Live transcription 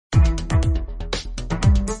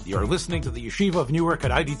You're listening to the Yeshiva of Newark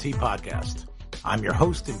at IDT podcast. I'm your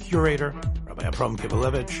host and curator, Rabbi Abram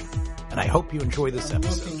Kibalevich, and I hope you enjoy this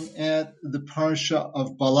episode. I'm looking at the Parsha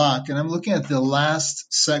of Balak, and I'm looking at the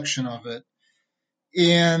last section of it.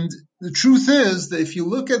 And the truth is that if you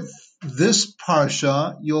look at this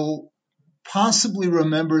Parsha, you'll possibly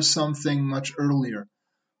remember something much earlier.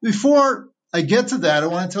 Before I get to that, I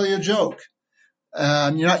want to tell you a joke.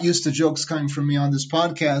 You're not used to jokes coming from me on this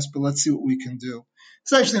podcast, but let's see what we can do.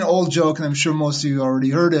 It's actually an old joke, and I'm sure most of you already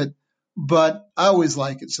heard it, but I always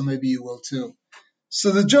like it, so maybe you will too. So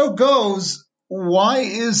the joke goes, why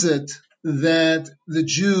is it that the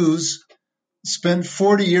Jews spent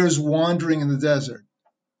 40 years wandering in the desert?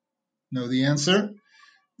 Know the answer?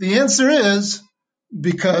 The answer is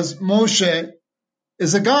because Moshe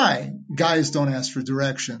is a guy. Guys don't ask for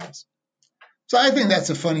directions. So I think that's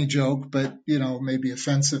a funny joke, but, maybe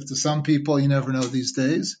offensive to some people. You never know these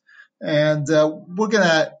days. And we're going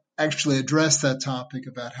to actually address that topic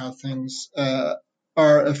about how things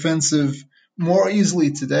are offensive more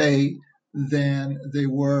easily today than they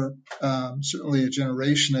were certainly a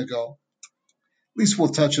generation ago. At least we'll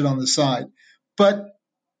touch it on the side. But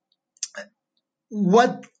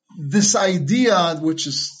what this idea, which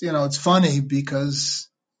is, it's funny because,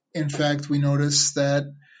 in fact, we notice that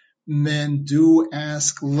men do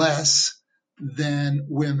ask less than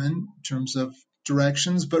women in terms of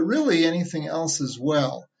directions, but really anything else as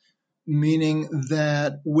well, meaning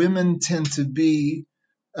that women tend to be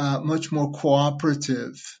much more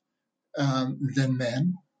cooperative than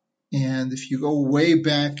men. And if you go way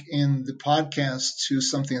back in the podcast to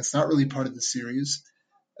something that's not really part of the series,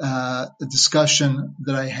 a discussion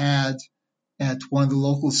that I had at one of the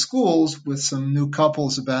local schools with some new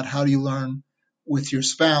couples about how do you learn with your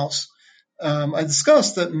spouse. I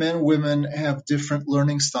discussed that men and women have different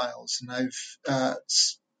learning styles, and I've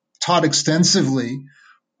taught extensively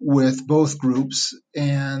with both groups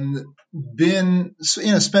and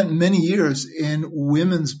spent many years in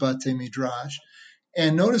women's Batei Midrash,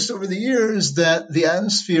 and noticed over the years that the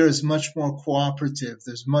atmosphere is much more cooperative.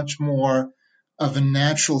 There's much more of a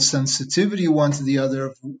natural sensitivity one to the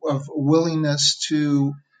other, of willingness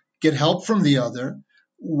to get help from the other,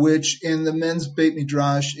 which in the men's Beit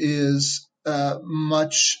Midrash is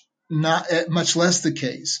much less the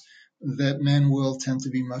case, that men will tend to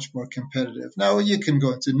be much more competitive. Now, you can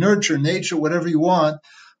go into nurture, nature, whatever you want,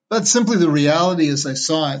 but simply the reality as I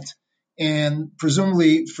saw it, and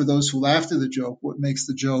presumably for those who laughed at the joke, what makes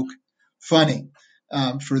the joke funny.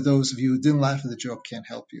 For those of you who didn't laugh at the joke, can't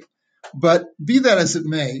help you. But be that as it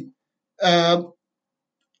may, the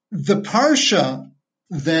Parsha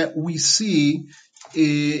that we see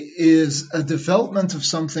is a development of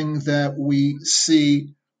something that we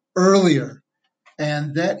see earlier,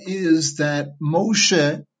 and that is that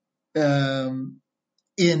Moshe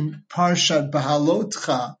in Parshat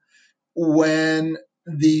Bahalotcha, when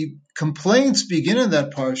the complaints begin in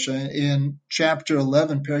that Parsha, in chapter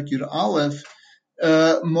 11, Perek Yud Aleph,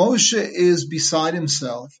 Moshe is beside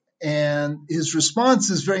himself, and his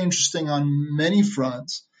response is very interesting on many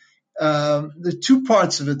fronts. The two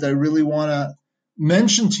parts of it that I really want to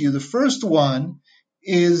mention to you. The first one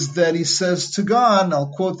is that he says to God, and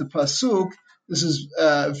I'll quote the pasuk. This is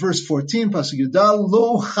verse 14, pasuk Yudal,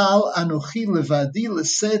 Lo chal anochi levadi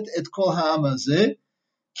leset et kol ha'am hazeh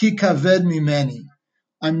ki kaved mimeni.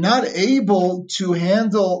 I'm not able to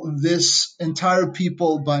handle this entire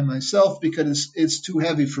people by myself because it's too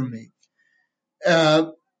heavy for me.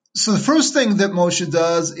 So the first thing that Moshe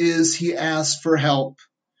does is he asks for help,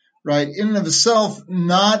 right? In and of itself,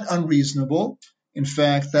 not unreasonable. In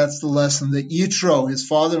fact, that's the lesson that Yitro, his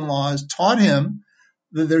father-in-law, has taught him,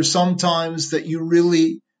 that there's sometimes that you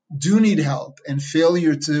really do need help, and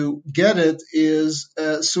failure to get it is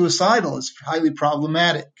suicidal. It's highly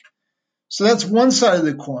problematic. So that's one side of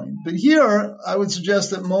the coin. But here, I would suggest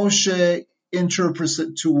that Moshe interprets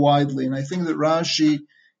it too widely, and I think that Rashi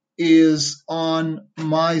is on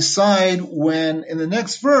my side when in the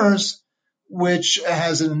next verse, which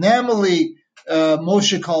has an anomaly,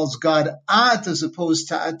 Moshe calls God at as opposed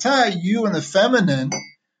to ata, you in the feminine.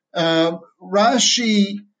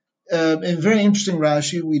 Rashi, a very interesting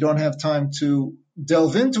Rashi, we don't have time to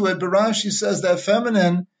delve into it, but Rashi says that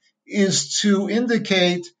feminine is to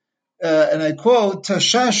indicate, and I quote,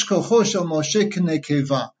 Tashash kocho shel Moshe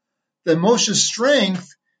k'nekeva, that Moshe's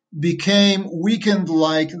strength became weakened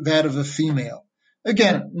like that of a female.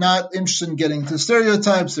 Again, not interested in getting into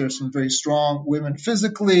stereotypes. There are some very strong women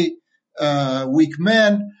physically, weak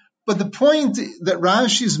men. But the point that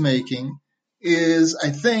Rashi is making is, I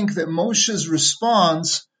think, that Moshe's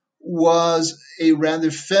response was a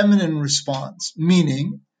rather feminine response,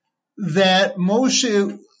 meaning that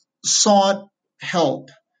Moshe sought help,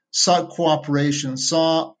 sought cooperation,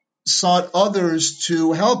 sought others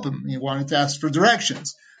to help him. He wanted to ask for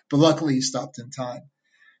directions, but luckily he stopped in time.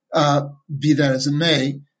 Be that as it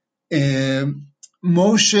may,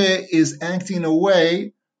 Moshe is acting in a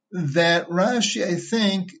way that Rashi, I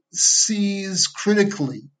think, sees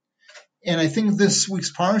critically. And I think this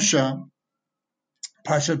week's Parshat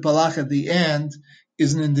Balak at the end,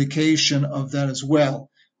 is an indication of that as well.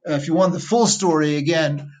 If you want the full story,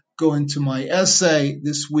 again, go into my essay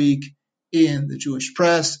this week in the Jewish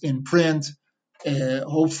Press, in print,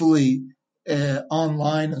 hopefully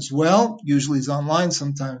online as well. Usually it's online,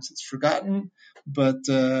 sometimes it's forgotten, but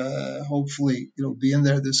hopefully it'll be in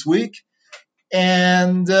there this week.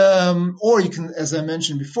 And or you can, as I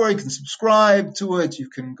mentioned before, you can subscribe to it. You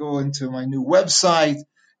can go into my new website,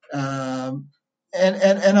 and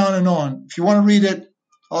on and on. If you want to read it,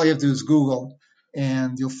 all you have to do is Google,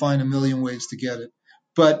 and you'll find a million ways to get it.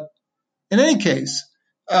 But in any case,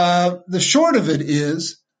 the short of it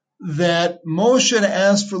is that Moshe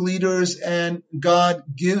asked for leaders, and God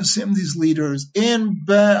gives him these leaders in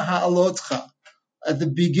Be'alotcha, at the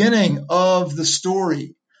beginning of the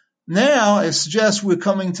story. Now, I suggest we're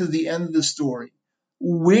coming to the end of the story.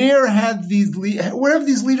 Where have these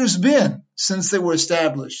leaders been since they were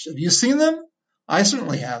established? Have you seen them? I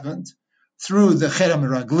certainly haven't. Through the Chet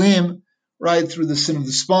HaMeraglim, right, through the sin of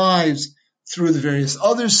the spies, through the various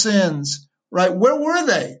other sins, right? Where were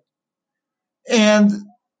they? And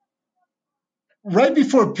right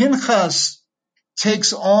before Pinchas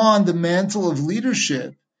takes on the mantle of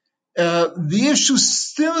leadership, the issue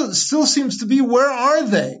still seems to be, where are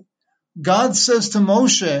they? God says to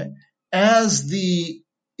Moshe, as the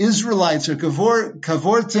Israelites are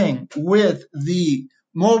cavorting with the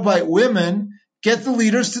Moabite women, get the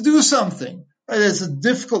leaders to do something. Right? It's a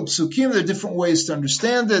difficult psukim. There are different ways to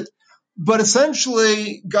understand it. But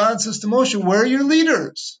essentially, God says to Moshe, where are your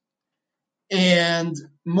leaders? And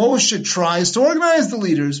Moshe tries to organize the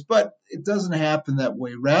leaders, but it doesn't happen that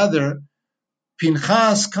way. Rather,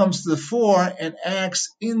 Pinchas comes to the fore and acts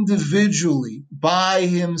individually by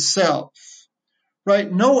himself.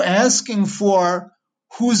 Right? No asking for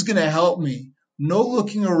who's going to help me. No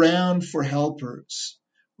looking around for helpers.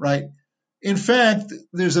 Right? In fact,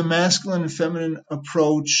 there's a masculine and feminine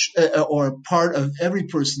approach, or part of every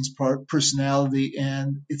person's personality,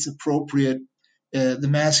 and it's appropriate. The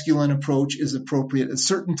masculine approach is appropriate at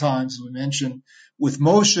certain times, as we mentioned with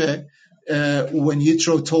Moshe, when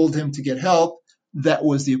Yitro told him to get help, that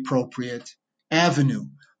was the appropriate avenue.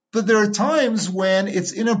 But there are times when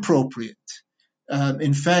it's inappropriate.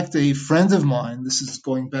 In fact, a friend of mine, this is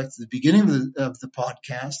going back to the beginning of the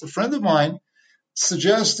podcast, a friend of mine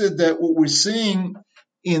suggested that what we're seeing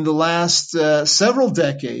in the last several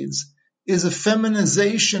decades is a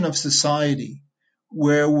feminization of society,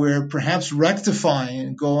 where we're perhaps rectifying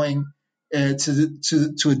and going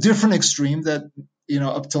to a different extreme that,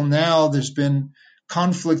 up till now there's been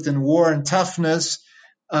conflict and war and toughness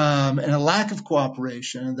and a lack of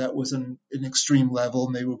cooperation, and that was an extreme level.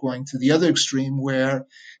 And they were going to the other extreme where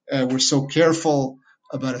we're so careful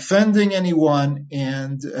about offending anyone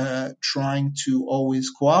and trying to always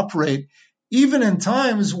cooperate, even in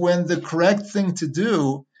times when the correct thing to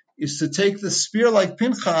do is to take the spear like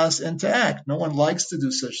Pinchas and to act. No one likes to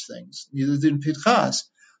do such things, neither did Pinchas.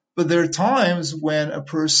 But there are times when a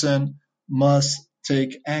person must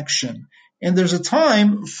take action. And there's a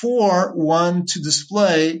time for one to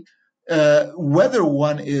display, whether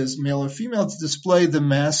one is male or female, to display the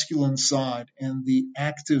masculine side and the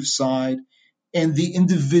active side and the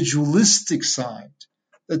individualistic side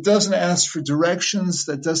that doesn't ask for directions,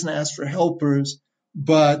 that doesn't ask for helpers,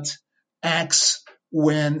 but acts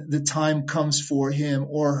when the time comes for him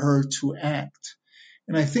or her to act.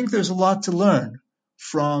 And I think there's a lot to learn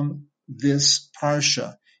from this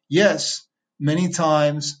parsha. Yes, many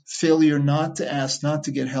times failure not to ask, not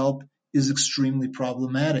to get help is extremely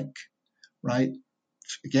problematic, right?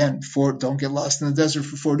 Again, don't get lost in the desert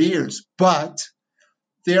for 40 years. But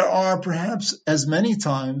there are perhaps as many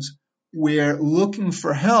times where looking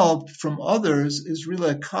for help from others is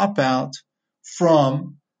really a cop-out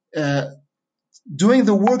from doing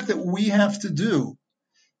the work that we have to do.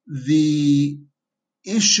 The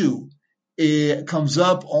issue comes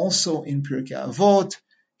up also in Pirkei Avot.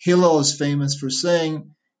 Hillel is famous for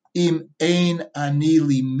saying, Im ein ani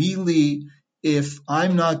li mili, if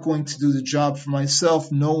I'm not going to do the job for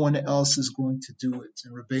myself, no one else is going to do it.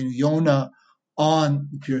 And Rabbeinu Yonah on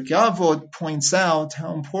Pirkei Avot points out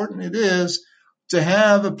how important it is to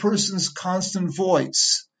have a person's constant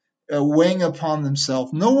voice weighing upon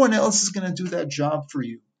themselves. No one else is going to do that job for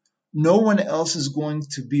you. No one else is going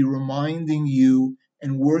to be reminding you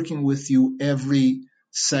and working with you every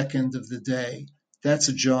second of the day. That's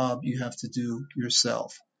a job you have to do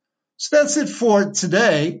yourself. So that's it for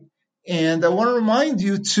today. And I want to remind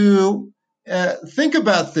you to think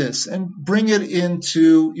about this and bring it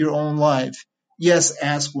into your own life. Yes,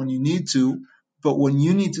 ask when you need to, but when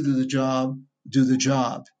you need to do the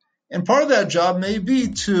job. And part of that job may be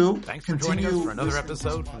to Thanks for joining us for another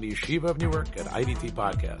episode from the Yeshiva of Newark at IDT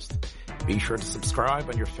Podcast. Be sure to subscribe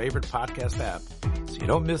on your favorite podcast app so you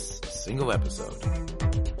don't miss a single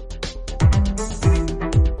episode.